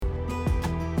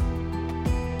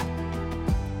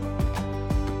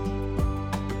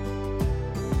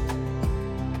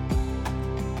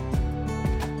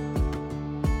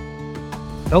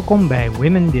Welkom bij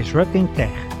Women Disrupting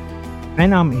Tech. Mijn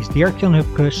naam is Dirk-Jan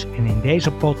Hupkes en in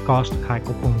deze podcast ga ik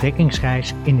op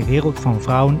ontdekkingsreis in de wereld van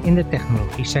vrouwen in de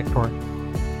technologiesector.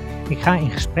 Ik ga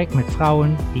in gesprek met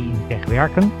vrouwen die in tech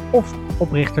werken of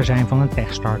oprichter zijn van een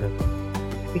tech-startup.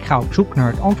 Ik ga op zoek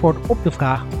naar het antwoord op de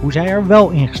vraag hoe zij er wel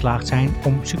in geslaagd zijn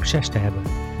om succes te hebben.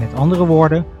 Met andere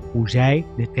woorden, hoe zij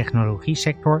de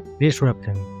technologiesector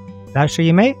disrupten. Luister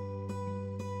je mee?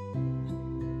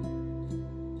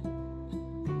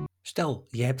 Stel,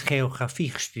 je hebt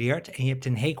geografie gestudeerd en je hebt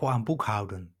een hekel aan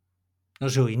boekhouden. Dan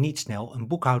zul je niet snel een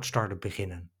boekhoudstart-up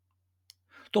beginnen.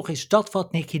 Toch is dat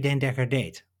wat Nikkie den Dekker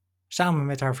deed, samen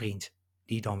met haar vriend,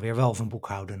 die dan weer wel van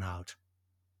boekhouden houdt.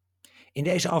 In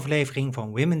deze aflevering van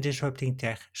Women Disrupting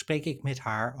Tech spreek ik met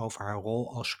haar over haar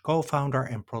rol als co-founder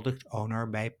en product owner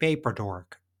bij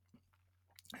Paperdork.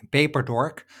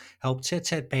 Paperdork helpt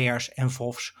ZZP'ers en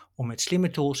VOF's om met slimme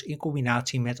tools in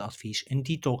combinatie met advies een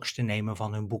detox te nemen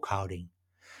van hun boekhouding.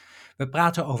 We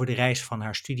praten over de reis van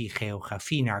haar studie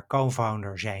geografie naar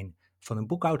co-founder zijn van een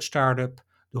boekhoud-startup,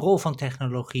 de rol van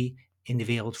technologie in de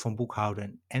wereld van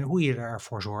boekhouden en hoe je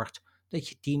ervoor zorgt dat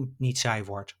je team niet saai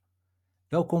wordt.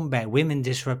 Welkom bij Women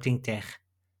Disrupting Tech,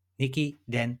 Nikkie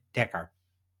den Dekker.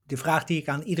 De vraag die ik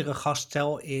aan iedere gast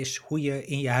stel is hoe je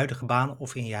in je huidige baan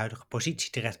of in je huidige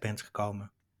positie terecht bent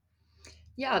gekomen.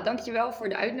 Ja, dankjewel voor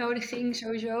de uitnodiging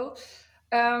sowieso.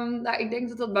 Ik denk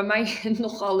dat dat bij mij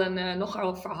nogal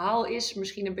een verhaal is.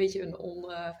 Misschien een beetje een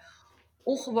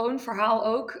ongewoon verhaal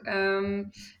ook.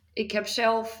 Ik heb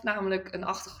zelf namelijk een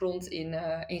achtergrond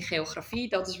in geografie.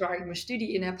 Dat is waar ik mijn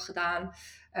studie in heb gedaan.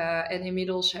 En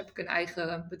inmiddels heb ik een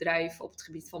eigen bedrijf op het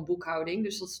gebied van boekhouding.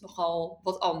 Dus dat is nogal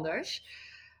wat anders.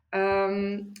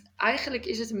 Eigenlijk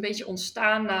is het een beetje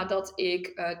ontstaan nadat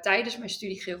ik tijdens mijn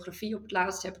studie geografie op het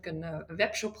laatst heb ik een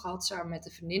webshop gehad samen met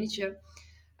een vriendinnetje.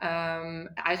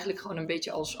 Eigenlijk gewoon een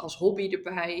beetje als hobby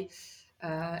erbij.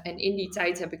 En in die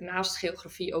tijd heb ik naast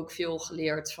geografie ook veel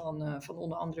geleerd van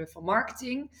onder andere van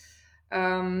marketing.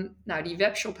 Die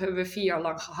webshop hebben we 4 jaar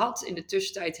lang gehad. In de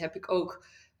tussentijd heb ik ook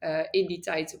in die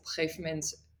tijd op een gegeven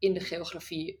moment in de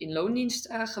geografie in loondienst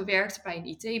gewerkt bij een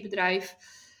IT-bedrijf.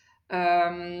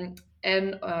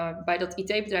 Bij dat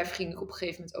IT-bedrijf ging ik op een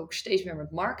gegeven moment ook steeds meer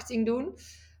met marketing doen.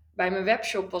 Bij mijn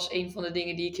webshop was een van de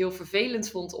dingen die ik heel vervelend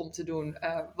vond om te doen,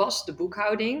 was de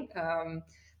boekhouding.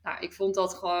 Ik vond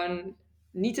dat gewoon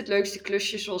niet het leukste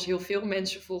klusje, zoals heel veel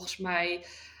mensen volgens mij.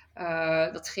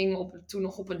 Dat ging toen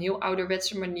nog op een heel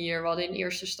ouderwetse manier. We hadden in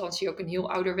eerste instantie ook een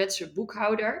heel ouderwetse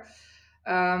boekhouder.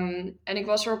 En ik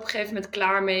was er op een gegeven moment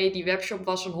klaar mee. Die webshop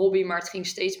was een hobby, maar het ging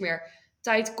steeds meer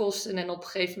tijd kosten. En op een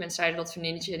gegeven moment zeiden dat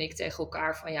vriendinnetje en ik tegen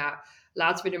elkaar van ja,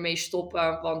 laten we ermee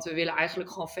stoppen. Want we willen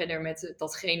eigenlijk gewoon verder met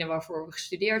datgene waarvoor we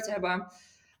gestudeerd hebben.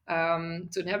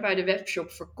 Toen hebben wij de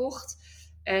webshop verkocht.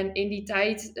 En in die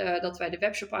tijd dat wij de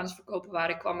webshop aan het verkopen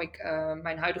waren, kwam ik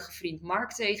mijn huidige vriend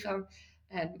Mark tegen.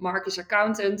 En Mark is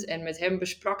accountant en met hem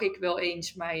besprak ik wel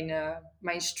eens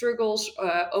mijn struggles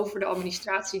over de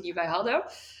administratie die wij hadden.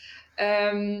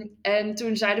 En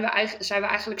toen zijn we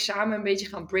eigenlijk samen een beetje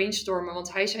gaan brainstormen.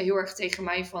 Want hij zei heel erg tegen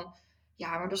mij van,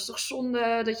 ja, maar dat is toch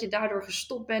zonde dat je daardoor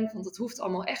gestopt bent. Want het hoeft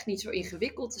allemaal echt niet zo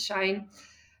ingewikkeld te zijn.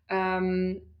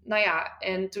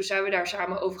 En toen zijn we daar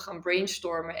samen over gaan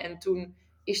brainstormen. En toen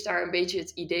is daar een beetje het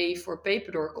idee voor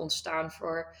Paperdork ontstaan.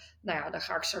 Daar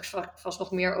ga ik straks vast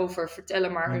nog meer over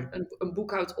vertellen. Maar een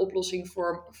boekhoudoplossing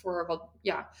voor wat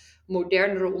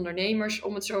modernere ondernemers,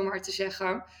 om het zo maar te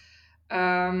zeggen.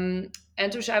 En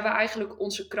toen zijn we eigenlijk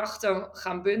onze krachten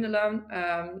gaan bundelen.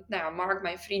 Mark,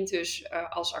 mijn vriend dus,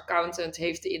 als accountant,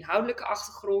 heeft de inhoudelijke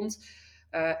achtergrond.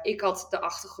 Ik had de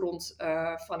achtergrond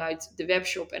vanuit de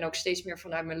webshop en ook steeds meer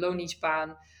vanuit mijn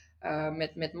loondienstbaan.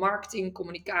 Met marketing,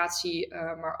 communicatie,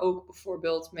 maar ook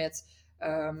bijvoorbeeld met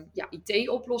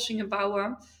IT-oplossingen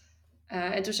bouwen.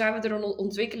 En toen zijn we er een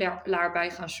ontwikkelaar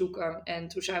bij gaan zoeken. En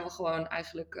toen zijn we gewoon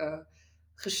eigenlijk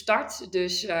gestart.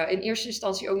 Dus in eerste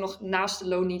instantie ook nog naast de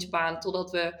loondienstbaan,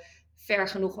 totdat we ver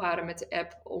genoeg waren met de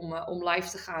app om live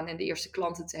te gaan en de eerste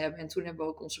klanten te hebben. En toen hebben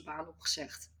we ook onze baan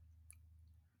opgezegd.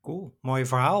 Cool, mooi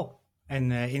verhaal.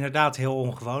 En inderdaad heel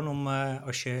ongewoon om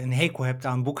als je een hekel hebt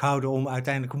aan boekhouden om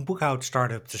uiteindelijk een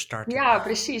boekhoud-startup te starten. Ja,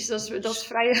 precies. Dat is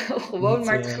vrij gewoon, Niet,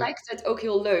 maar tegelijkertijd ook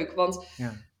heel leuk. Want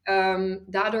ja.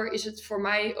 daardoor is het voor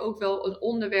mij ook wel een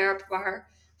onderwerp waar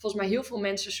volgens mij heel veel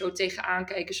mensen zo tegenaan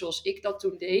kijken zoals ik dat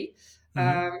toen deed.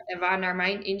 En waar naar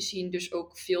mijn inzien dus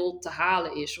ook veel te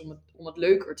halen is om het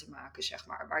leuker te maken, zeg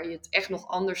maar. Waar je het echt nog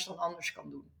anders dan anders kan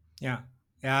doen. Ja,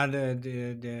 ja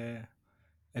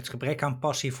de Het gebrek aan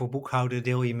passie voor boekhouden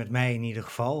deel je met mij in ieder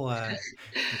geval.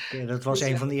 Dat was Goed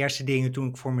een zo. van de eerste dingen toen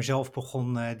ik voor mezelf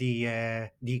begon, die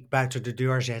ik buiten de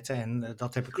deur zette en,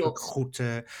 dat heb ik gelukkig Klopt.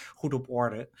 goed op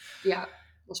orde. Ja,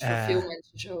 dat is voor veel Eh,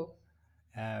 mensen zo.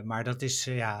 maar dat is,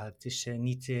 ja, het is,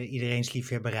 niet, iedereens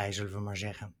liefhebberij, zullen we maar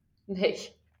zeggen.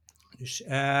 Nee, Dus,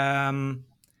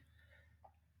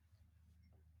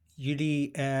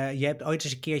 je hebt ooit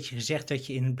eens een keertje gezegd dat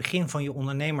je in het begin van je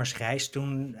ondernemersreis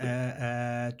toen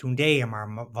deed je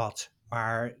maar wat.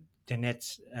 Maar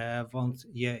daarnet, want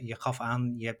je gaf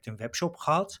aan, je hebt een webshop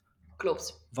gehad.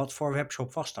 klopt. Wat voor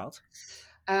webshop was dat?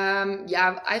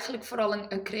 Ja, eigenlijk vooral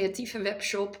een creatieve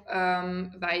webshop.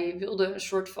 Wij wilden een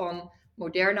soort van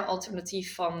moderne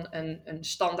alternatief van een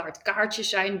standaard kaartje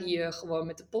zijn die je gewoon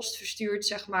met de post verstuurt,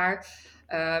 zeg maar.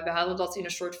 We hadden dat in een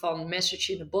soort van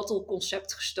message in the bottle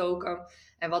concept gestoken.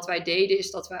 En wat wij deden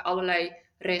is dat wij allerlei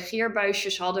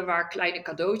reageerbuisjes hadden waar kleine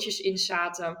cadeautjes in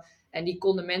zaten. En die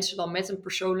konden mensen dan met een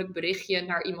persoonlijk berichtje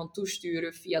naar iemand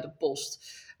toesturen via de post.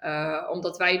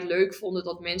 Omdat wij het leuk vonden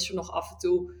dat mensen nog af en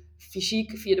toe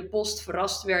fysiek via de post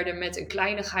verrast werden met een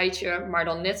kleinigheidje, maar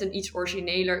dan net een iets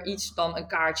origineler iets dan een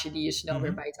kaartje die je snel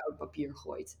weer Mhm. bij het oud papier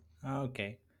gooit. Ah,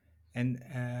 oké. En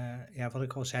ja, wat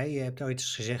ik al zei, je hebt ooit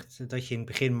eens gezegd dat je in het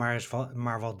begin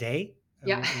maar wat deed.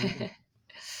 Ja.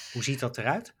 Hoe ziet dat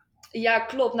eruit? Ja,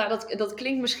 klopt. Nou, dat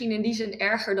klinkt misschien in die zin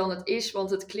erger dan het is, want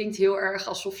het klinkt heel erg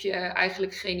alsof je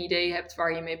eigenlijk geen idee hebt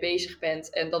waar je mee bezig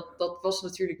bent. En dat was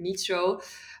natuurlijk niet zo.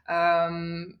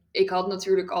 Ik had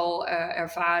natuurlijk al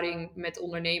ervaring met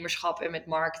ondernemerschap en met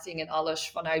marketing en alles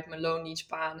vanuit mijn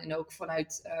loondienstbaan en ook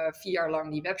vanuit 4 jaar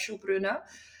lang die webshop runnen.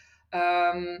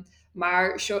 Um,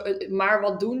 maar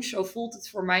wat doen, zo voelt het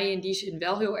voor mij in die zin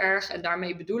wel heel erg. En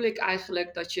daarmee bedoel ik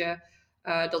eigenlijk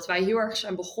dat wij heel erg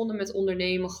zijn begonnen met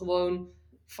ondernemen gewoon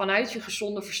vanuit je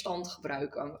gezonde verstand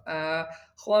gebruiken.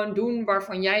 Gewoon doen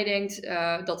waarvan jij denkt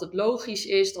dat het logisch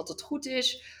is, dat het goed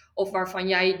is. Of waarvan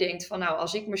jij denkt van nou,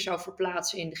 als ik me zou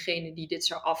verplaatsen in degene die dit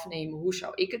zou afnemen, hoe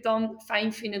zou ik het dan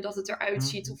fijn vinden dat het eruit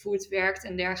ziet Mhm. of hoe het werkt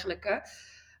en dergelijke.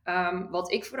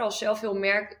 Wat ik vooral zelf heel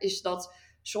merk is dat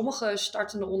sommige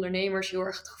startende ondernemers heel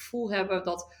erg het gevoel hebben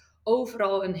dat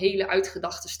overal een hele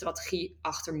uitgedachte strategie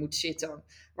achter moet zitten.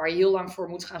 Waar je heel lang voor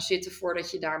moet gaan zitten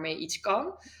voordat je daarmee iets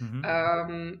kan.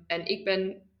 Mhm. En ik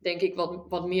ben denk ik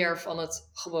wat meer van het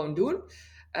gewoon doen.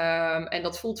 En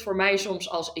dat voelt voor mij soms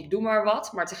als ik doe maar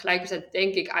wat. Maar tegelijkertijd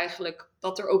denk ik eigenlijk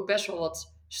dat er ook best wel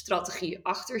wat strategie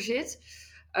achter zit.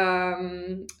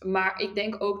 Maar ik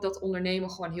denk ook dat ondernemen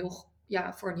gewoon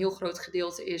ja, voor een heel groot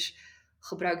gedeelte is: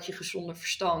 gebruik je gezonde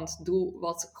verstand, doe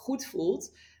wat goed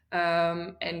voelt.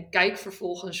 En kijk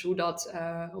vervolgens hoe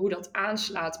dat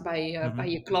aanslaat bij Mhm.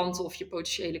 je klanten of je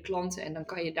potentiële klanten. En dan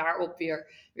kan je daarop weer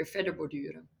verder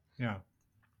borduren. Ja.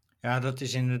 Ja, dat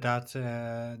is inderdaad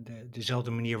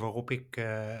dezelfde manier waarop ik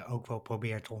ook wel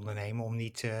probeer te ondernemen. Om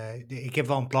niet, ik heb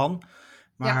wel een plan,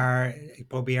 Ja, maar ik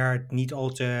probeer het niet al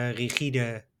te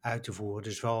rigide uit te voeren.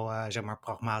 Dus wel zeg maar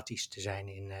pragmatisch te zijn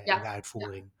in de ja, ja,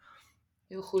 uitvoering.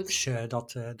 heel goed. Dus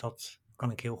dat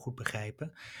kan ik heel goed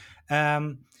begrijpen.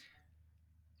 Ehm,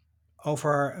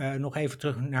 nog even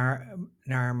terug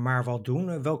naar maar wat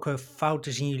doen. Welke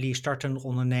fouten zien jullie startende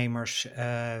ondernemers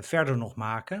verder nog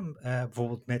maken?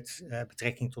 Bijvoorbeeld met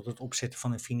betrekking tot het opzetten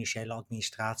van een financiële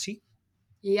administratie?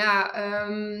 Ja,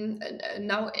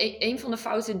 nou, een van de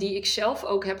fouten die ik zelf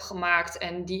ook heb gemaakt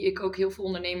en die ik ook heel veel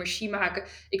ondernemers zie maken.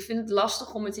 Ik vind het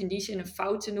lastig om het in die zin een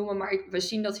fout te noemen, maar we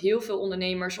zien dat heel veel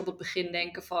ondernemers op het begin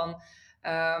denken van,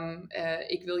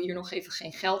 ik wil hier nog even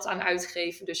geen geld aan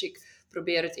uitgeven, dus ik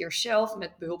probeer het eerst zelf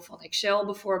met behulp van Excel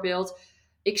bijvoorbeeld.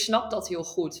 Ik snap dat heel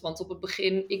goed, want op het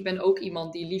begin, ik ben ook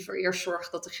iemand die liever eerst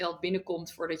zorgt dat er geld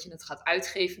binnenkomt voordat je het gaat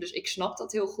uitgeven, dus ik snap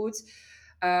dat heel goed.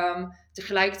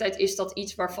 Tegelijkertijd is dat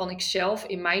iets waarvan ik zelf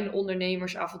in mijn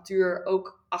ondernemersavontuur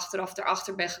ook achteraf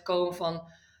erachter ben gekomen van: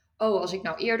 oh, als ik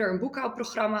nou eerder een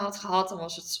boekhoudprogramma had gehad, dan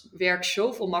was het werk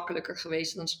zoveel makkelijker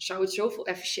geweest. Dan zou het zoveel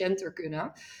efficiënter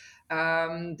kunnen.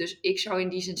 Dus ik zou in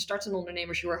die zin startende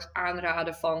ondernemers heel erg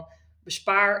aanraden van: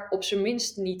 bespaar op zijn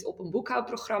minst niet op een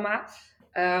boekhoudprogramma.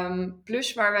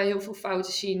 Plus waar wij heel veel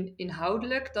fouten zien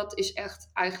inhoudelijk, dat is echt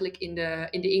eigenlijk in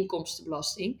de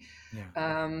inkomstenbelasting.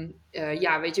 Ja.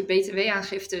 Ja, weet je,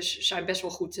 BTW-aangiftes zijn best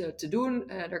wel goed te doen.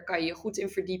 Daar kan je je goed in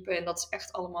verdiepen en dat is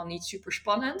echt allemaal niet super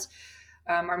spannend.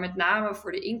 Maar met name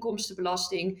voor de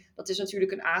inkomstenbelasting, dat is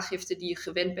natuurlijk een aangifte die je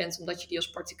gewend bent, omdat je die als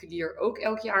particulier ook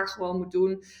elk jaar gewoon moet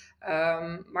doen.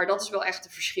 Maar dat is wel echt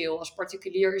een verschil. Als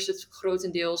particulier is het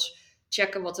grotendeels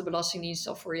checken wat de Belastingdienst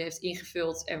al voor je heeft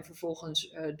ingevuld en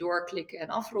vervolgens doorklikken en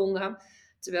afronden.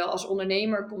 Terwijl als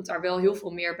ondernemer komt daar wel heel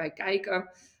veel meer bij kijken.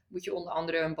 moet je onder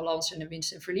andere een balans en een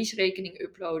winst- en verliesrekening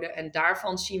uploaden. En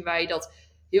daarvan zien wij dat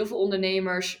heel veel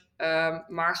ondernemers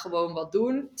maar gewoon wat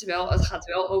doen, terwijl het gaat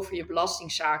wel over je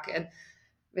belastingzaken. En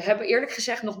we hebben eerlijk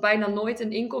gezegd nog bijna nooit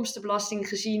een inkomstenbelasting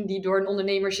gezien die door een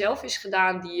ondernemer zelf is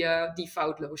gedaan die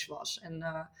foutloos was.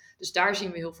 En dus daar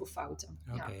zien we heel veel fouten.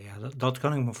 Oké, Ja, ja, dat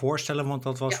kan ik me voorstellen, want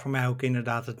dat was ja, voor mij ook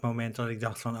inderdaad het moment dat ik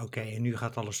dacht van oké, en nu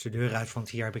gaat alles de deur uit, want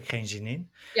hier heb ik geen zin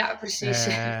in. ja, precies.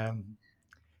 Ehm,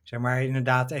 Zeg maar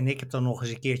inderdaad, en ik heb dan nog eens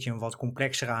een keertje een wat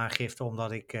complexere aangifte,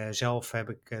 omdat ik zelf heb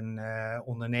ik een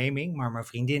onderneming, maar mijn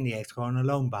vriendin die heeft gewoon een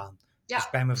loonbaan. Dus Ja,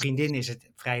 bij mijn vriendin precies. is het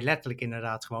vrij letterlijk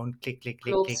inderdaad gewoon klik, klik,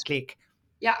 klik, klik, Klopt. klik.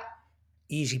 Ja,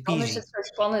 Easy dan is peasy. het zo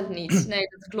spannend niet. Nee,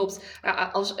 dat klopt.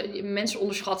 Ja, mensen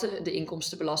onderschatten de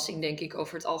inkomstenbelasting, denk ik,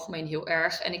 over het algemeen heel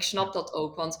erg. En ik Ja. snap dat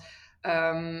ook, want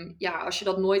ja, als je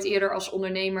dat nooit eerder als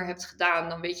ondernemer hebt gedaan,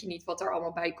 dan weet je niet wat er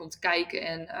allemaal bij komt kijken.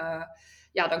 En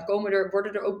ja, dan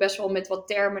worden er ook best wel met wat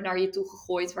termen naar je toe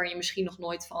gegooid waar je misschien nog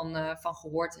nooit van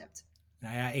gehoord hebt.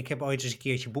 Nou ja, ik heb ooit eens een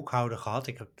keertje boekhouden gehad.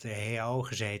 Ik heb op de HAO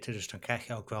gezeten, dus dan krijg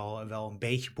je ook wel een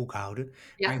beetje boekhouden.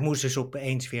 Maar ik Ja, moest dus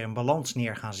opeens weer een balans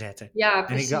neer gaan zetten. ja,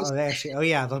 En ik dacht, precies. oh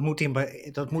ja,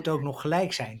 dat moet ook nog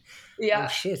gelijk zijn. Oh Ja,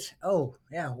 shit, oh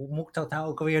ja, hoe moet ik dat nou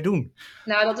ook alweer doen?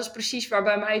 nou, dat is precies waar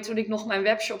bij mij toen ik nog mijn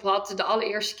webshop had. De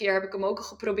allereerste keer heb ik hem ook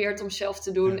geprobeerd om zelf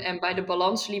te doen. Ja, En bij de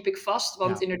balans liep ik vast.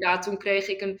 Want ja, inderdaad, toen kreeg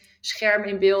ik een scherm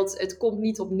in beeld. Het komt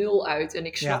niet op nul uit. En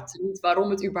ik ja, snapte niet waarom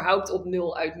het überhaupt op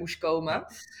nul uit moest ja. komen.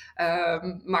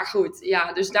 Maar goed,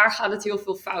 ja, dus daar gaat het heel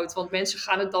veel fout. Want mensen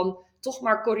gaan het dan toch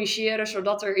maar corrigeren,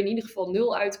 zodat er in ieder geval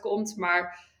nul uitkomt.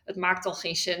 Maar het maakt dan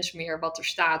geen sens meer wat er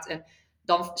staat. En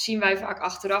dan zien wij vaak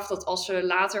achteraf dat als ze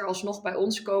later alsnog bij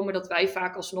ons komen, dat wij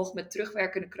vaak alsnog met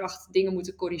terugwerkende kracht dingen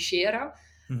moeten corrigeren.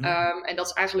 Mhm. En dat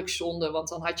is eigenlijk zonde, want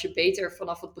dan had je beter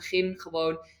vanaf het begin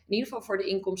gewoon, in ieder geval voor de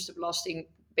inkomstenbelasting,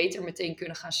 beter meteen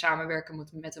kunnen gaan samenwerken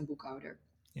met een boekhouder.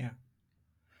 Ja.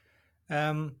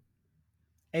 Ehm,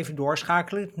 Even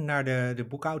doorschakelen naar de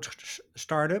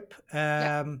boekhoud-startup.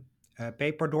 Ja,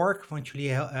 Paperdork, want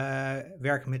jullie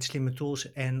werken met slimme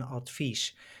tools en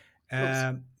advies.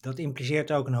 klopt. Dat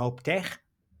impliceert ook een hoop tech.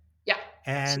 Ja,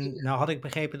 En zeker. nou had ik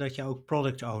begrepen dat je ook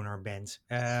product owner bent.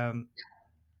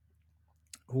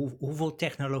 Hoeveel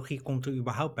technologie komt er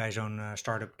überhaupt bij zo'n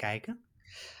start-up kijken?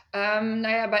 Nou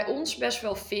ja, bij ons best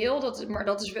wel veel. Maar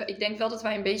dat is wel, ik denk wel dat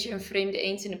wij een beetje een vreemde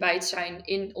eend in de bijt zijn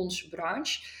in onze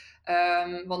branche.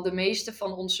 Want de meeste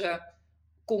van onze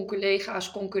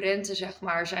collega's, concurrenten, zeg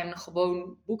maar, zijn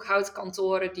gewoon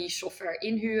boekhoudkantoren die software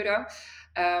inhuren.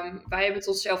 Wij hebben het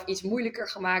onszelf iets moeilijker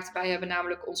gemaakt. Wij hebben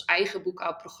namelijk ons eigen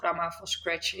boekhoudprogramma van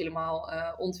scratch helemaal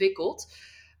ontwikkeld.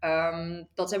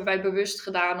 Dat hebben wij bewust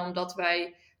gedaan omdat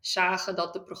wij zagen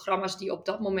dat de programma's die op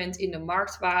dat moment in de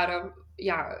markt waren,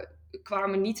 ja,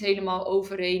 kwamen niet helemaal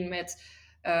overeen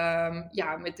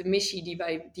ja, met de missie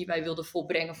die wij wilden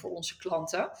volbrengen voor onze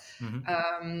klanten.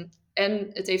 Mhm, En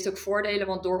het heeft ook voordelen,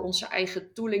 want door onze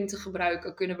eigen tooling te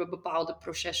gebruiken, kunnen we bepaalde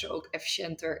processen ook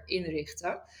efficiënter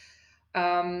inrichten.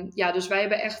 Ja, dus wij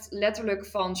hebben echt letterlijk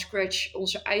van scratch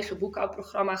onze eigen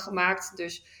boekhoudprogramma gemaakt.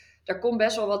 Dus daar komt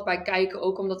best wel wat bij kijken,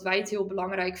 ook omdat wij het heel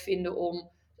belangrijk vinden om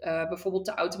bijvoorbeeld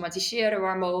te automatiseren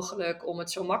waar mogelijk, om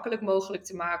het zo makkelijk mogelijk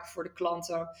te maken voor de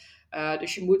klanten.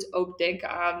 Dus je moet ook denken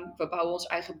aan, we bouwen ons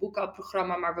eigen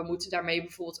boekhoudprogramma, maar we moeten daarmee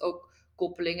bijvoorbeeld ook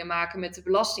koppelingen maken met de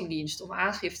Belastingdienst om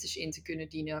aangiftes in te kunnen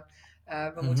dienen.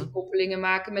 We moeten mhm, koppelingen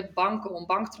maken met banken om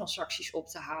banktransacties op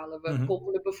te halen. We mhm.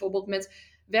 koppelen bijvoorbeeld met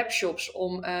webshops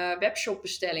om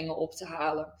webshopbestellingen op te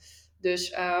halen. Dus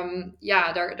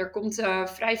ja, daar komt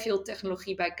vrij veel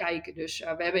technologie bij kijken. Dus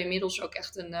we hebben inmiddels ook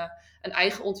echt een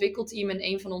eigen ontwikkelteam. En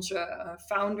een van onze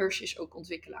founders is ook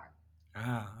ontwikkelaar.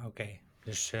 Ah, oké.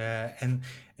 Dus, en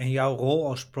jouw rol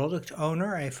als product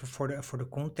owner, even voor de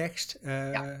context,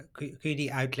 Ja. kun je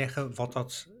die uitleggen wat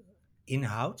dat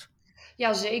inhoudt?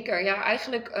 Ja, zeker. Ja,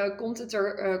 eigenlijk komt het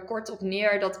er kort op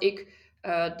neer dat ik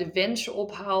de wensen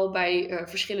ophaal bij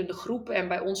verschillende groepen. En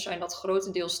bij ons zijn dat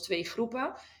grotendeels twee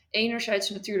groepen. Enerzijds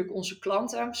natuurlijk onze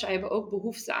klanten. Zij hebben ook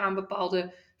behoefte aan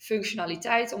bepaalde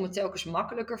functionaliteit om het telkens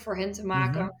makkelijker voor hen te Mhm,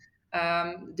 maken.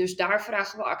 Dus daar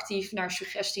vragen we actief naar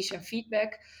suggesties en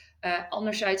feedback.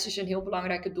 Anderzijds is een heel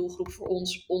belangrijke doelgroep voor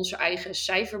ons onze eigen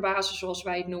cijferbazen, zoals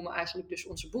wij het noemen, eigenlijk dus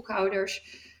onze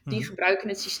boekhouders. Die mhm, gebruiken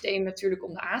het systeem natuurlijk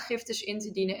om de aangiftes in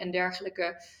te dienen en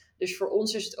dergelijke. Dus voor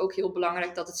ons is het ook heel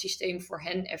belangrijk dat het systeem voor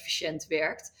hen efficiënt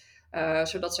werkt.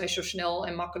 Zodat zij zo snel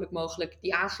en makkelijk mogelijk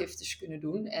die aangiftes kunnen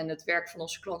doen en het werk van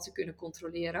onze klanten kunnen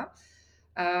controleren.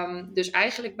 Dus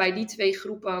eigenlijk bij die twee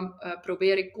groepen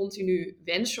probeer ik continu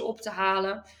wensen op te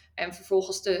halen. En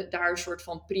vervolgens daar een soort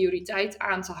van prioriteit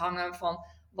aan te hangen van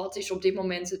wat is op dit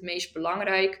moment het meest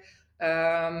belangrijk.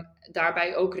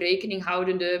 Daarbij ook rekening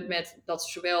houdende met dat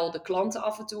zowel de klanten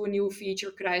af en toe een nieuwe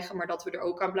feature krijgen, maar dat we er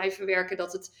ook aan blijven werken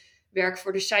dat het werk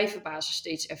voor de cijferbasis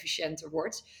steeds efficiënter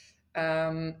wordt.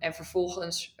 En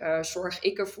vervolgens zorg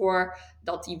ik ervoor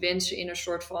dat die wensen in een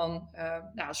soort van,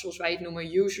 zoals wij het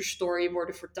noemen, user story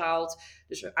worden vertaald.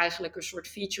 Dus eigenlijk een soort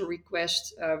feature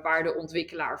request waar de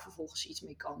ontwikkelaar vervolgens iets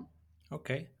mee kan.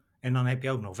 Oké. En dan heb je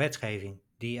ook nog wetgeving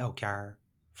die elk jaar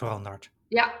verandert.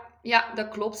 Ja, dat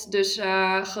klopt. Dus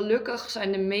gelukkig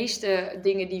zijn de meeste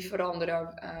dingen die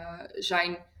veranderen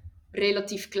zijn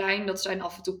relatief klein. Dat zijn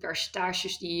af en toe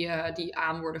percentages die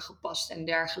aan worden gepast en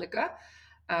dergelijke.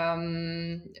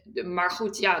 Maar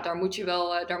goed, ja, daar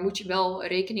moet je wel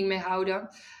rekening mee houden.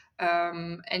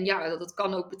 En ja, dat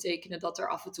kan ook betekenen dat er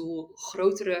af en toe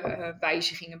grotere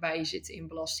wijzigingen bij zitten in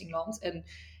belastingland. En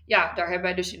ja, daar hebben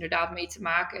wij dus inderdaad mee te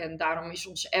maken. En daarom is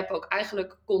onze app ook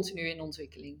eigenlijk continu in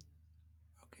ontwikkeling.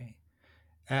 Oké.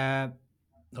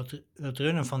 Dat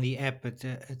runnen van die app,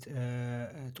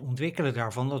 het ontwikkelen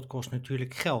daarvan, dat kost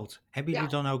natuurlijk geld. Hebben jullie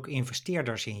Ja. dan ook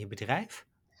investeerders in je bedrijf?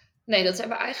 Nee, dat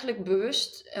hebben we eigenlijk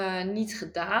bewust niet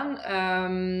gedaan.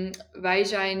 Wij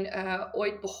zijn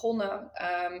ooit begonnen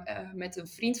met een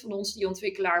vriend van ons die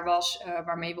ontwikkelaar was,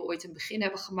 waarmee we ooit een begin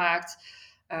hebben gemaakt.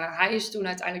 Hij is toen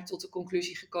uiteindelijk tot de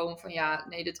conclusie gekomen van ja,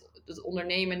 nee, dit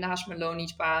ondernemen naast mijn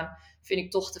loondienstbaan vind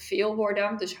ik toch te veel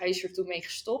worden. Dus hij is er toen mee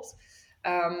gestopt.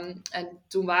 En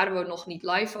toen waren we nog niet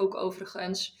live ook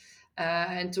overigens.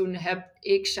 En toen heb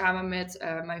ik samen met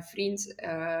mijn vriend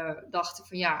dachten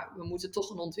van ja, we moeten toch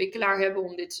een ontwikkelaar hebben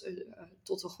om dit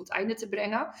tot een goed einde te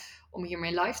brengen. Om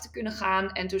hiermee live te kunnen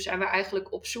gaan. En toen zijn we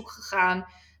eigenlijk op zoek gegaan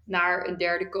naar een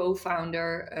derde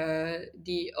co-founder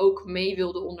die ook mee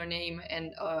wilde ondernemen en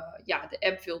de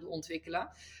app wilde ontwikkelen.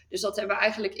 Dus dat hebben we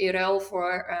eigenlijk in ruil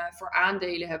voor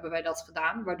aandelen hebben wij dat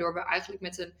gedaan. Waardoor we eigenlijk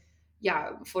met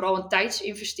vooral een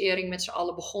tijdsinvestering met z'n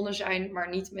allen begonnen zijn, maar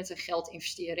niet met een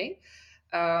geldinvestering.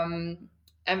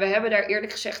 En we hebben daar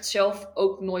eerlijk gezegd zelf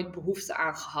ook nooit behoefte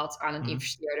aan gehad aan een Mhm.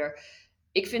 investeerder.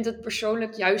 Ik vind het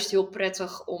persoonlijk juist heel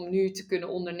prettig om nu te kunnen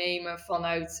ondernemen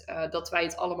vanuit dat wij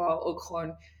het allemaal ook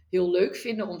gewoon heel leuk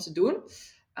vinden om te doen.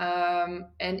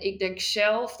 En ik denk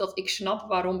zelf dat ik snap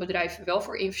waarom bedrijven wel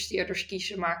voor investeerders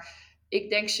kiezen, maar ik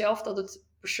denk zelf dat het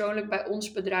persoonlijk bij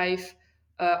ons bedrijf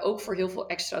ook voor heel veel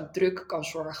extra druk kan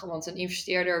zorgen. Want een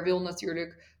investeerder wil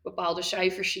natuurlijk bepaalde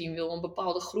cijfers zien, wil een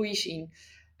bepaalde groei zien.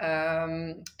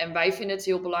 En wij vinden het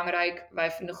heel belangrijk.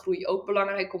 Wij vinden groei ook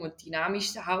belangrijk om het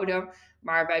dynamisch te houden.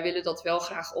 Maar wij willen dat wel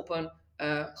graag op een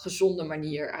gezonde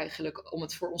manier eigenlijk. Om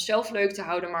het voor onszelf leuk te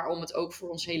houden, maar om het ook voor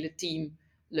ons hele team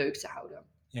leuk te houden.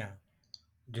 Ja.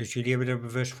 Dus jullie hebben er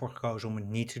bewust voor gekozen om het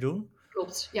niet te doen.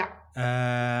 Klopt, ja.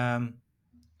 Ehm,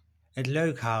 het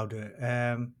leuk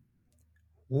houden.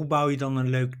 Hoe bouw je dan een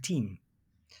leuk team?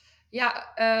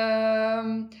 Ja,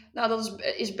 nou dat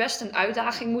is best een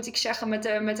uitdaging moet ik zeggen met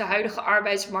de huidige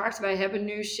arbeidsmarkt. Wij hebben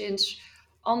nu sinds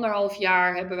 1,5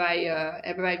 jaar hebben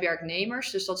wij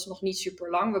werknemers, dus dat is nog niet super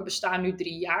lang. We bestaan nu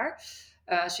 3 jaar.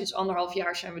 Sinds 1,5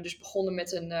 jaar zijn we dus begonnen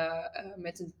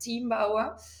met een team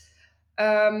bouwen.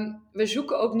 We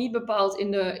zoeken ook niet bepaald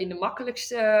in de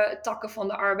makkelijkste takken van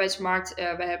de arbeidsmarkt.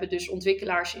 We hebben dus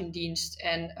ontwikkelaars in dienst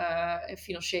en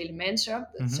financiële mensen.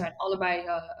 Dat Mhm. zijn allebei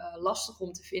lastig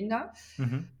om te vinden.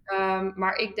 Mhm.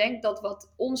 Maar ik denk dat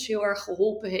wat ons heel erg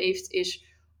geholpen heeft, is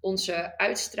onze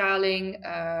uitstraling.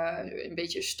 Een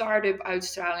beetje start-up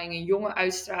uitstraling, een jonge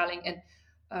uitstraling. En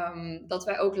dat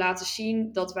wij ook laten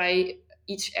zien dat wij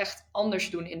iets echt anders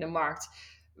doen in de markt.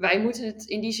 Wij moeten het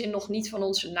in die zin nog niet van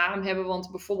onze naam hebben,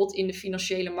 want bijvoorbeeld in de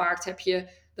financiële markt heb je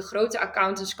de grote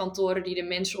accountantskantoren die de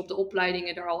mensen op de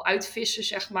opleidingen er al uitvissen,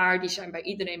 zeg maar. Die zijn bij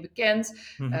iedereen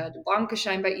bekend. Mhm. De banken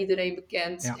zijn bij iedereen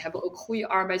bekend, Ja. hebben ook goede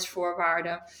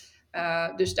arbeidsvoorwaarden.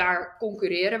 Dus daar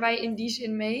concurreren wij in die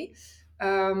zin mee,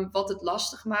 wat het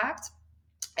lastig maakt.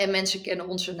 En mensen kennen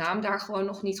onze naam daar gewoon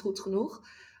nog niet goed genoeg.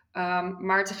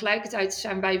 Maar tegelijkertijd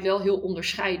zijn wij wel heel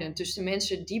onderscheidend. Dus de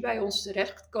mensen die bij ons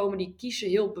terechtkomen, die kiezen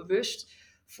heel bewust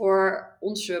voor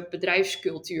onze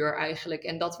bedrijfscultuur eigenlijk.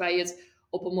 En dat wij het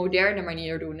op een moderne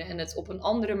manier doen en het op een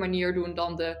andere manier doen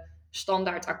dan de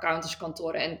standaard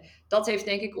accountantskantoren. En dat heeft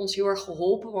denk ik ons heel erg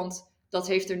geholpen, want dat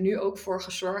heeft er nu ook voor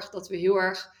gezorgd dat we heel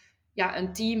erg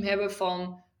een team hebben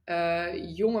van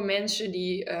jonge mensen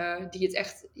die het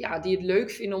echt die het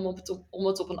leuk vinden om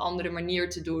het op een andere manier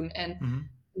te doen. En Mhm.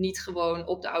 niet gewoon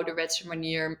op de ouderwetse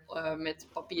manier met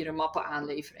papieren mappen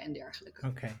aanleveren en dergelijke.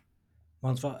 Oké.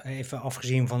 Want even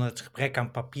afgezien van het gebrek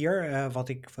aan papier, wat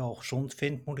ik wel gezond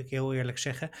vind, moet ik heel eerlijk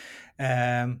zeggen.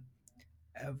 Ehm,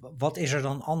 wat is er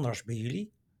dan anders bij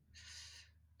jullie?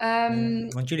 Um,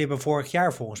 Want jullie hebben vorig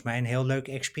jaar volgens mij een heel leuk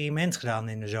experiment gedaan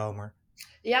in de zomer.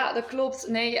 Ja, dat klopt.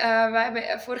 Nee, wij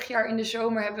hebben vorig jaar in de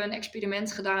zomer hebben we een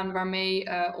experiment gedaan waarmee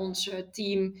ons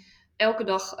team elke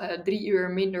dag 3 uur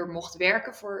minder mocht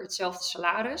werken voor hetzelfde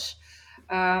salaris.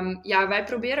 Ja, wij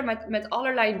proberen met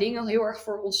allerlei dingen heel erg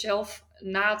voor onszelf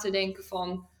na te denken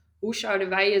van hoe zouden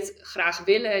wij het graag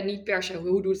willen en niet per se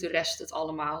hoe doet de rest het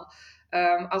allemaal.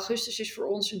 Augustus is voor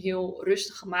ons een heel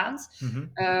rustige maand. Mhm.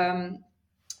 Ehm,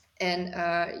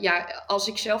 ja, als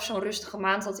ik zelf zo'n rustige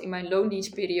maand had in mijn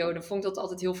loondienstperiode, vond ik dat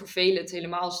altijd heel vervelend.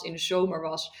 Helemaal als het in de zomer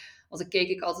was. Want dan keek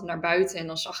ik altijd naar buiten en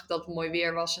dan zag ik dat het mooi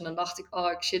weer was. En dan dacht ik,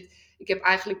 oh, ik heb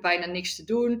eigenlijk bijna niks te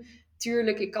doen.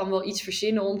 Tuurlijk, ik kan wel iets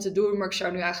verzinnen om te doen, maar ik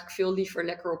zou nu eigenlijk veel liever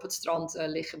lekker op het strand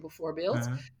liggen, bijvoorbeeld.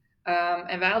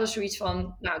 Uh-huh. En wij hadden zoiets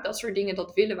van, nou, dat soort dingen,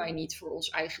 dat willen wij niet voor ons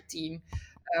eigen team.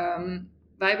 Ehm,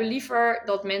 Wij hebben liever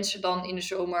dat mensen dan in de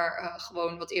zomer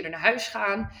gewoon wat eerder naar huis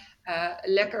gaan.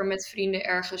 Lekker met vrienden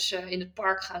ergens in het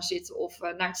park gaan zitten of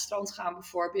naar het strand gaan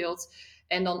bijvoorbeeld.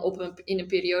 En dan in een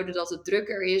periode dat het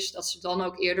drukker is, dat ze dan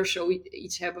ook eerder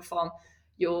zoiets hebben van,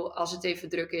 joh, als het even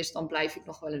druk is, dan blijf ik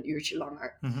nog wel een uurtje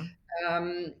langer. Mhm.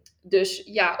 Dus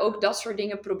ja, ook dat soort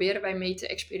dingen proberen wij mee te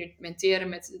experimenteren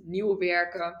met het nieuwe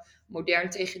werken, modern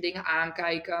tegen dingen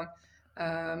aankijken.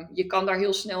 Je kan daar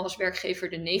heel snel als werkgever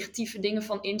de negatieve dingen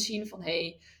van inzien. Van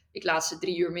hey, ik laat ze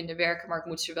 3 uur minder werken, maar ik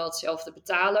moet ze wel hetzelfde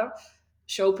betalen.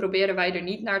 Zo proberen wij er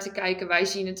niet naar te kijken. Wij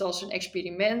zien het als een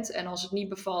experiment. En als het niet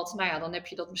bevalt, nou ja, dan heb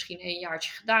je dat misschien 1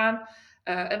 jaartje gedaan.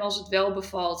 En als het wel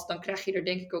bevalt, dan krijg je er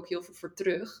denk ik ook heel veel voor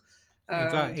terug.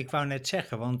 Um, Ik wou net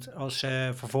zeggen, want als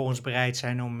ze vervolgens bereid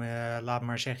zijn om, laat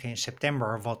maar zeggen in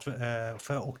september, of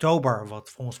oktober, wat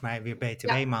volgens mij weer ja,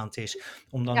 BTW-maand is,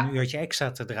 om dan een ja. uurtje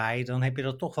extra te draaien, dan heb je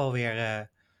dat toch wel weer, Ja,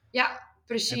 heb je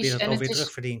precies. dat En wel weer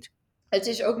terugverdiend. het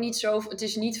is ook niet zo, het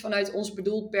is niet vanuit ons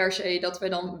bedoeld per se dat wij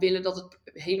dan willen dat het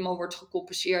helemaal wordt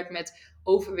gecompenseerd met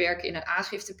overwerken in een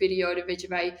aangifteperiode. Weet je,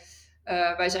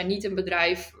 wij zijn niet een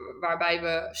bedrijf waarbij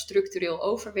we structureel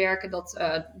overwerken.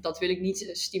 Dat wil ik niet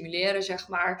stimuleren, zeg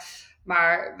maar.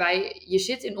 Maar je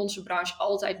zit in onze branche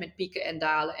altijd met pieken en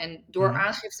dalen. En door Mhm.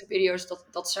 aangifteperiodes,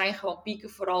 dat zijn gewoon pieken,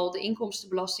 vooral de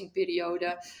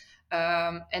inkomstenbelastingperiode.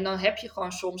 En dan heb je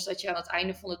gewoon soms dat je aan het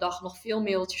einde van de dag nog veel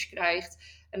mailtjes krijgt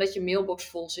en dat je mailbox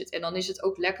vol zit. En dan is het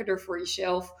ook lekkerder voor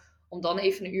jezelf om dan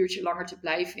even een uurtje langer te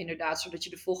blijven, inderdaad, zodat je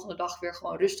de volgende dag weer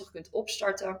gewoon rustig kunt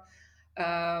opstarten.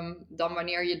 Dan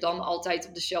wanneer je dan altijd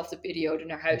op dezelfde periode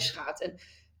naar huis gaat. En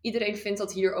iedereen vindt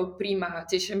dat hier ook prima.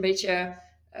 Het is een beetje,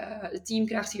 het team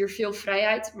krijgt hier veel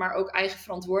vrijheid, maar ook eigen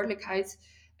verantwoordelijkheid.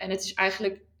 En het is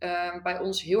eigenlijk bij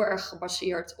ons heel erg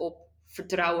gebaseerd op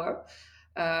vertrouwen.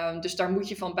 Dus daar moet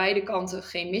je van beide kanten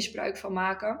geen misbruik van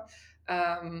maken.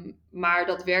 Maar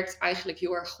dat werkt eigenlijk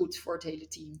heel erg goed voor het hele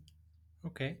team.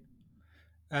 Oké.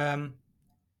 Ehm,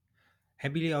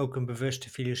 Hebben jullie ook een bewuste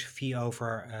filosofie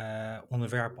over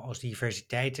onderwerpen als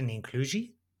diversiteit en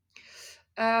inclusie?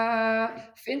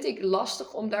 Vind ik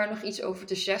lastig om daar nog iets over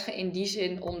te zeggen. In die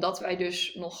zin, omdat wij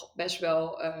dus nog best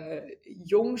wel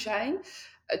jong zijn.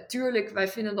 Tuurlijk, wij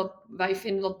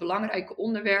vinden dat belangrijke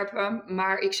onderwerpen.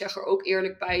 Maar ik zeg er ook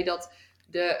eerlijk bij dat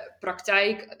de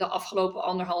praktijk de afgelopen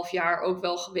 1,5 jaar ook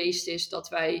wel geweest is dat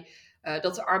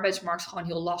de arbeidsmarkt gewoon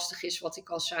heel lastig is, wat ik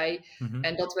al zei. Mhm.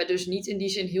 En dat we dus niet in die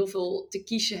zin heel veel te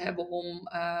kiezen hebben om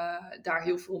daar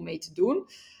heel veel mee te doen.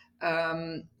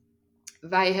 Um,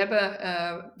 Wij hebben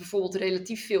bijvoorbeeld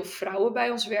relatief veel vrouwen bij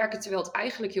ons werken, terwijl het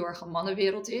eigenlijk heel erg een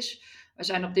mannenwereld is. We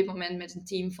zijn op dit moment met een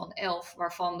team van 11,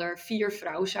 waarvan er 4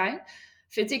 vrouwen zijn.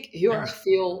 Vind ik heel Ja, erg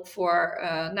veel voor,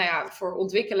 nou ja, voor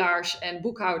ontwikkelaars en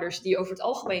boekhouders die over het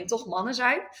algemeen toch mannen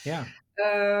zijn. ja,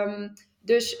 Um,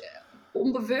 dus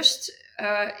onbewust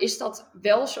is dat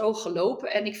wel zo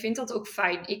gelopen en ik vind dat ook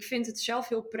fijn. Ik vind het zelf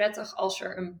heel prettig als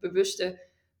er een bewuste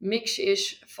mix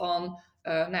is van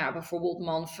nou ja, bijvoorbeeld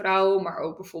man-vrouw, maar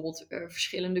ook bijvoorbeeld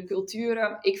verschillende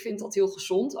culturen. Ik vind dat heel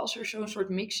gezond als er zo'n soort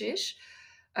mix is.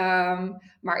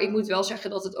 Maar ik moet wel zeggen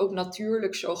dat het ook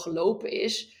natuurlijk zo gelopen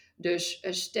is. Dus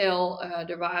stel,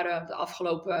 er waren de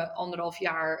afgelopen 1,5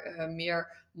 jaar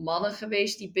meer mannen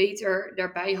geweest die beter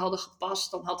daarbij hadden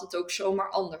gepast, dan had het ook zomaar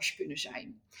anders kunnen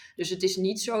zijn. Dus het is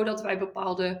niet zo dat wij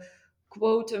bepaalde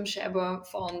quotums hebben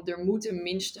van er moeten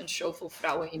minstens zoveel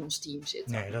vrouwen in ons team nee,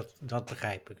 zitten. dat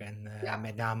begrijp ik. En Ja,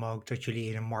 met name ook dat jullie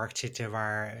in een markt zitten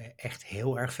waar echt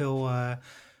heel erg veel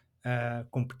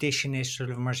competition is,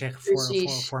 zullen we maar zeggen,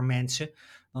 precies. voor mensen.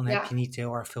 Dan heb je Ja, niet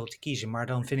heel erg veel te kiezen. Maar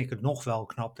dan vind ik het nog wel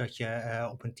knap dat je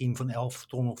op een team van 11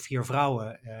 ton nog 4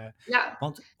 vrouwen. ja,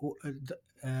 Want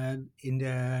in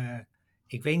de.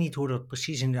 Ik weet niet hoe dat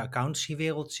precies in de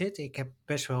accountancywereld zit. Ik heb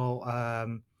best wel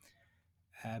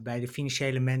bij de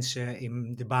financiële mensen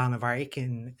in de banen waar ik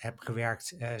in heb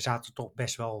gewerkt, zaten toch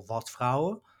best wel wat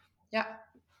vrouwen. ja.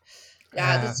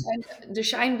 Ja, Eh, er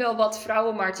zijn wel wat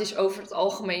vrouwen, maar het is over het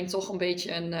algemeen toch een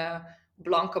beetje een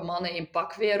blanke mannen in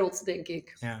pakwereld, denk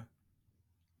ik. ja,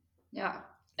 Ja,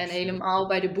 en dus helemaal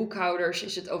bij de boekhouders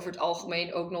is het over het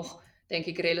algemeen ook nog, denk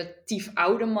ik, relatief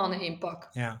oude mannen in pak.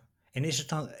 ja. En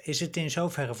is het in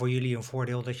zoverre voor jullie een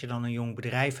voordeel dat je dan een jong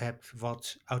bedrijf hebt,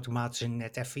 wat automatisch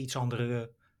net even iets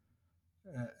andere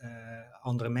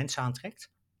mensen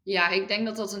aantrekt? Ja, ik denk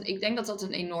dat dat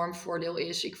een enorm voordeel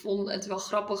is. Ik vond het wel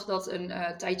grappig dat een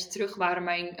tijdje terug waren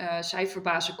mijn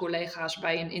cijferbazen collega's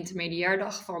bij een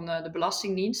intermediairdag van de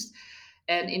Belastingdienst.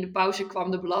 En in de pauze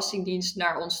kwam de Belastingdienst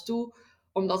naar ons toe,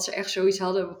 omdat ze echt zoiets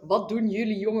hadden: wat doen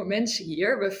jullie jonge mensen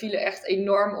hier? We vielen echt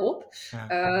enorm op. Ja,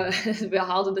 Uh, we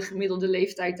haalden de gemiddelde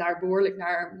leeftijd daar behoorlijk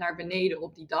naar beneden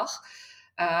op die dag.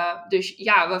 Dus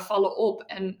ja, we vallen op.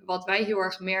 En wat wij heel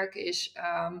erg merken is,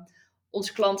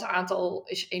 ons klantenaantal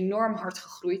is enorm hard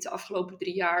gegroeid de afgelopen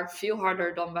 3 jaar. Veel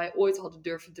harder dan wij ooit hadden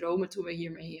durven dromen toen we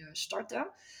hiermee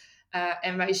startten.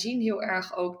 En wij zien heel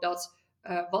erg ook dat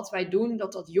wat wij doen,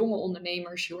 dat jonge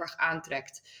ondernemers heel erg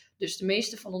aantrekt. Dus de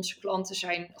meeste van onze klanten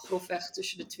zijn grofweg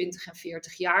tussen de 20 en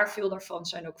 40 jaar. Veel daarvan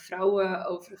zijn ook vrouwen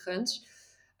overigens.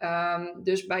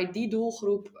 Dus bij die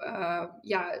doelgroep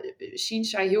zien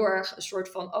zij heel erg een soort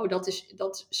van: oh,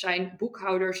 dat zijn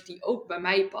boekhouders die ook bij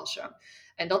mij passen.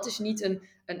 En dat is niet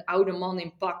een oude man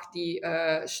in pak die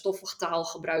stoffig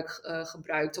taalgebruik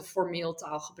gebruikt of formeel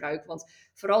taalgebruik. Want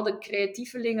vooral de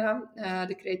creatievelingen,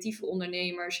 de creatieve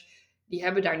ondernemers, die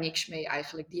hebben daar niks mee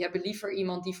eigenlijk. Die hebben liever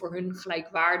iemand die voor hun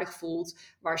gelijkwaardig voelt,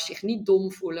 waar ze zich niet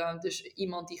dom voelen. Dus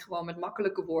iemand die gewoon met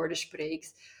makkelijke woorden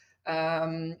spreekt.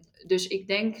 Dus ik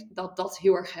denk dat dat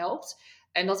heel erg helpt.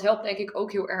 En dat helpt denk ik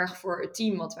ook heel erg voor het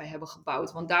team wat wij hebben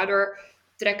gebouwd. Want daardoor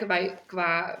trekken wij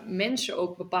qua mensen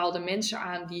ook bepaalde mensen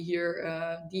aan die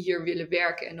hier willen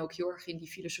werken en ook heel erg in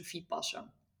die filosofie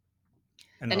passen.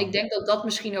 en En ik dan, denk dat dat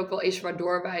misschien ook wel is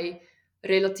waardoor wij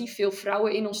relatief veel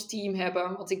vrouwen in ons team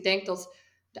hebben. Want ik denk dat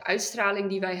de uitstraling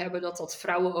die wij hebben, dat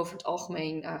vrouwen over het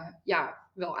algemeen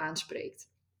wel aanspreekt.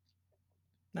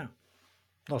 nou,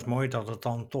 dat is mooi dat het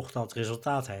dan toch dat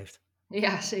resultaat heeft.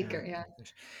 Ja, zeker. Ja, Ja,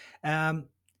 dus, ehm,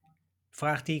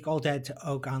 vraag die ik altijd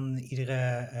ook aan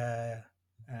iedere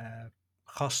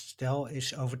gast stel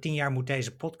is: over 10 jaar moet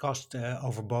deze podcast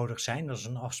overbodig zijn. Dat is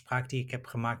een afspraak die ik heb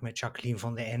gemaakt met Jacqueline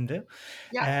van den Ende.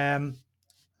 ja. Ehm,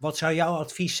 wat zou jouw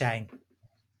advies zijn?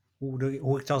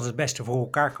 Hoe ik dat het beste voor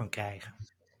elkaar kan krijgen?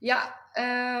 Ja,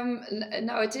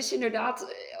 nou, het is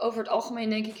inderdaad over het algemeen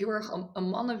denk ik heel erg een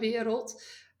mannenwereld.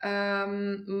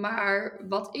 Maar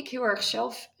wat ik heel erg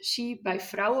zelf zie bij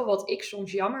vrouwen, wat ik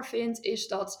soms jammer vind, is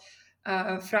dat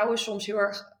vrouwen soms heel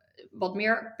erg wat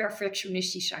meer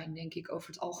perfectionistisch zijn, denk ik, over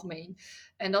het algemeen.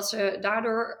 En dat ze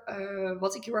daardoor,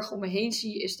 wat ik heel erg om me heen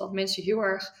zie, is dat mensen heel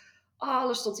erg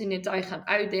alles tot in detail gaan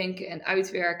uitdenken en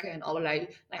uitwerken en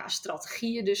allerlei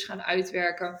strategieën dus gaan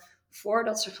uitwerken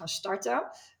voordat ze gaan starten.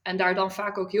 En daar dan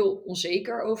vaak ook heel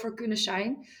onzeker over kunnen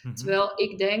zijn. Mhm. Terwijl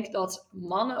ik denk dat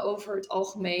mannen over het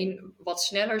algemeen wat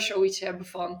sneller zoiets hebben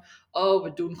van: oh,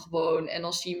 we doen gewoon en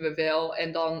dan zien we wel.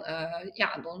 En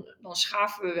dan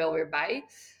schaven we wel weer bij.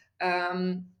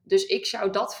 Dus ik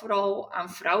zou dat vooral aan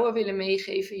vrouwen willen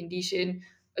meegeven in die zin: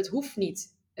 het hoeft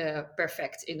niet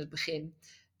perfect in het begin.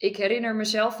 Ik herinner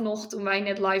mezelf nog toen wij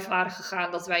net live waren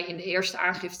gegaan, dat wij in de eerste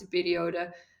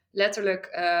aangifteperiode letterlijk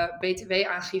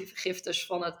btw-aangiftes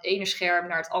van het ene scherm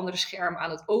naar het andere scherm aan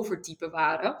het overtypen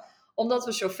waren. Omdat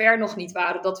we zover nog niet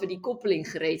waren dat we die koppeling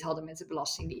gereed hadden met de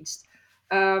Belastingdienst.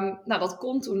 Nou, dat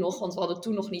kon toen nog, want we hadden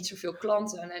toen nog niet zoveel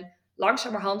klanten. En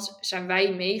langzamerhand zijn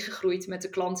wij meegegroeid met de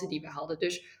klanten die we hadden.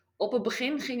 Dus op het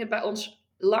begin ging het bij ons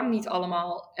lang niet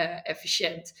allemaal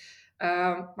efficiënt.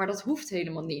 Maar dat hoeft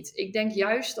helemaal niet. Ik denk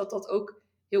juist dat dat ook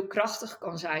heel krachtig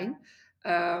kan zijn.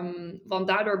 Want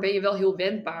daardoor ben je wel heel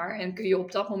wendbaar en kun je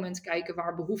op dat moment kijken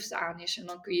waar behoefte aan is en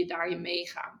dan kun je daarin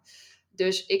meegaan.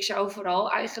 Dus ik zou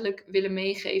vooral eigenlijk willen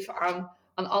meegeven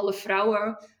aan alle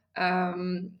vrouwen: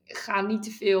 ga niet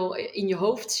te veel in je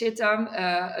hoofd zitten.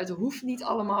 Het hoeft niet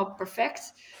allemaal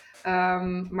perfect.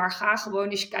 Maar ga gewoon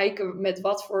eens kijken met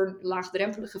wat voor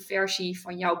laagdrempelige versie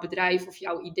van jouw bedrijf of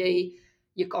jouw idee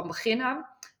je kan beginnen.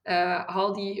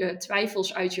 Haal die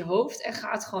twijfels uit je hoofd en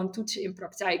ga het gewoon toetsen in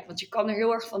praktijk. Want je kan er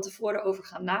heel erg van tevoren over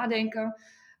gaan nadenken.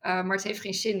 Maar het heeft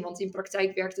geen zin, want in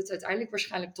praktijk werkt het uiteindelijk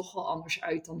waarschijnlijk toch wel anders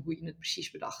uit dan hoe je het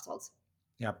precies bedacht had.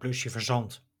 Ja, plus je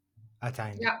verzandt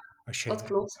uiteindelijk. Ja, dat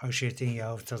klopt. Als je het in je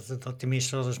hoofd,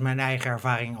 tenminste, dat is mijn eigen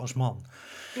ervaring als man.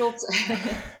 Klopt.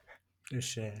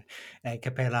 Dus ik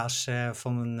heb helaas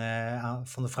van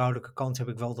de vrouwelijke kant heb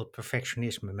ik wel dat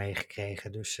perfectionisme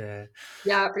meegekregen.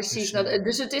 Ja, precies. Dus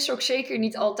Dus het is ook zeker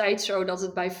niet altijd zo dat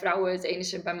het bij vrouwen het ene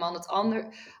is en bij mannen het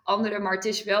andere. Maar het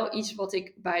is wel iets wat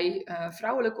ik bij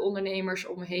vrouwelijke ondernemers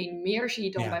om me heen meer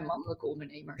zie dan bij ja. mannelijke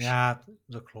ondernemers. Ja,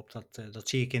 dat klopt. Dat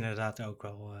zie ik inderdaad ook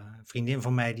wel. Een vriendin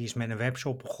van mij die is met een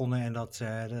webshop begonnen en nou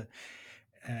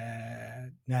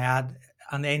ja,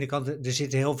 aan de ene kant, er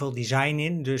zit heel veel design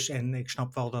in, dus en ik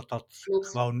snap wel dat dat Klopt.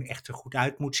 gewoon echt er goed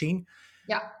uit moet zien.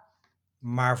 Ja,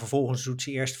 Maar vervolgens doet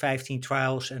ze eerst 15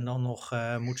 trials en dan nog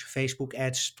moet ze Facebook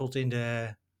ads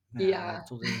ja,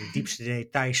 tot in de diepste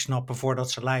details snappen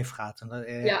voordat ze live gaat.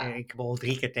 ja, Ik heb al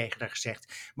 3 keer tegen haar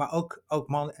gezegd. Maar ook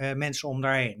mensen om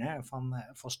daarheen, hè, van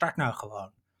start nou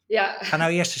gewoon. ja. Ga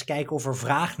nou eerst eens kijken of er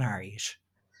vraag naar is.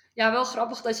 Ja, wel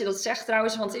grappig dat je dat zegt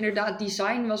trouwens, want inderdaad,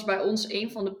 design was bij ons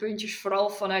een van de puntjes, vooral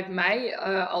vanuit mij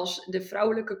als de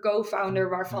vrouwelijke co-founder, Ja,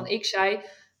 waarvan ja, ik zei,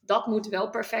 dat moet wel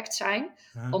perfect zijn.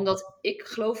 ja. Omdat ik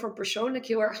geloof er persoonlijk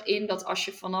heel erg in dat als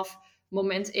je vanaf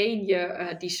moment één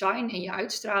je design en je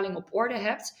uitstraling op orde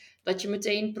hebt, dat je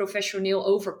meteen professioneel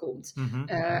overkomt. Mhm.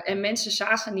 En mensen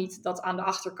zagen niet dat aan de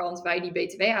achterkant wij die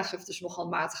btw-aangiftes nogal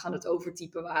matig aan het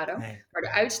overtypen waren. Nee. Maar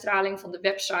de uitstraling van de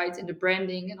website en de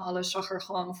branding en alles zag er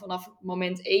gewoon vanaf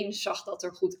moment één zag dat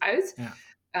er goed uit. Ja.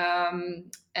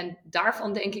 En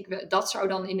daarvan denk ik, dat zou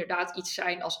dan inderdaad iets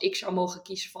zijn als ik zou mogen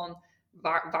kiezen van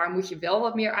waar moet je wel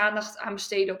wat meer aandacht aan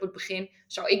besteden op het begin,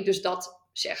 zou ik dus dat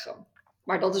zeggen.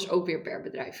 Maar dat is ook weer per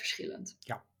bedrijf verschillend.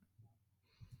 Ja.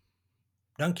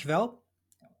 Dankjewel.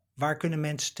 Waar kunnen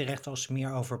mensen terecht als ze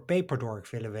meer over Paperdork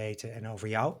willen weten en over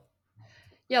jou?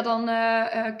 Ja, dan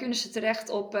kunnen ze terecht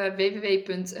op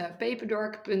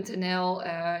www.peperdork.nl.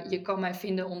 Je kan mij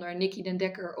vinden onder Nikkie den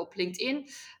Dekker op LinkedIn.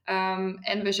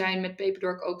 En we zijn met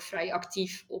Paperdork ook vrij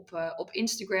actief op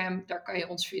Instagram. Daar kan je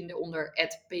ons vinden onder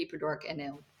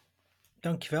 @paperdorknl.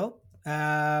 Dankjewel.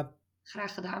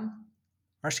 Graag gedaan.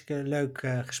 Hartstikke leuk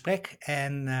gesprek.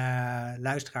 En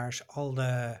luisteraars, al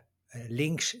de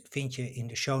links vind je in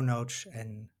de show notes.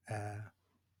 En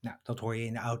nou, dat hoor je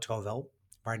in de outro wel,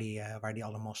 waar die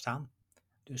allemaal staan.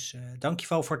 Dus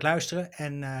dankjewel voor het luisteren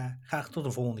en graag tot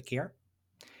de volgende keer.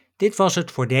 Dit was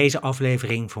het voor deze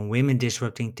aflevering van Women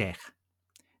Disrupting Tech.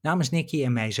 Namens Nikkie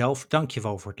en mijzelf,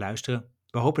 dankjewel voor het luisteren.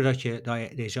 We hopen dat je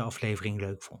deze aflevering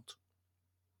leuk vond.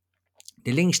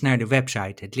 De links naar de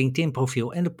website, het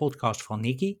LinkedIn-profiel en de podcast van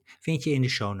Nikkie vind je in de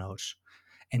show notes.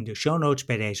 En de show notes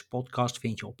bij deze podcast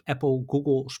vind je op Apple,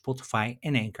 Google, Spotify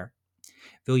en Anchor.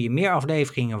 Wil je meer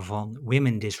afleveringen van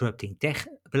Women Disrupting Tech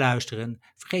beluisteren?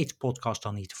 Vergeet de podcast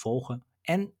dan niet te volgen.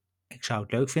 En ik zou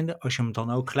het leuk vinden als je hem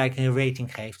dan ook gelijk een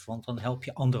rating geeft, want dan help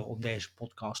je anderen om deze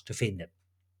podcast te vinden.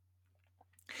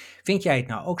 Vind jij het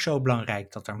nou ook zo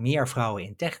belangrijk dat er meer vrouwen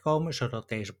in tech komen, zodat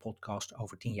deze podcast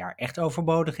over 10 jaar echt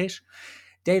overbodig is?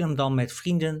 Deel hem dan met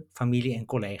vrienden, familie en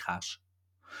collega's.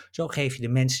 Zo geef je de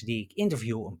mensen die ik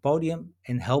interview een podium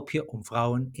en help je om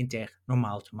vrouwen in tech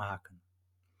normaal te maken.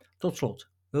 Tot slot,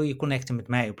 wil je connecten met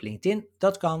mij op LinkedIn?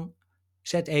 Dat kan.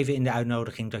 Zet even in de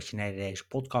uitnodiging dat je naar deze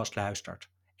podcast luistert.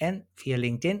 En via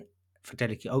LinkedIn vertel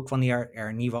ik je ook wanneer er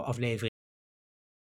een nieuwe aflevering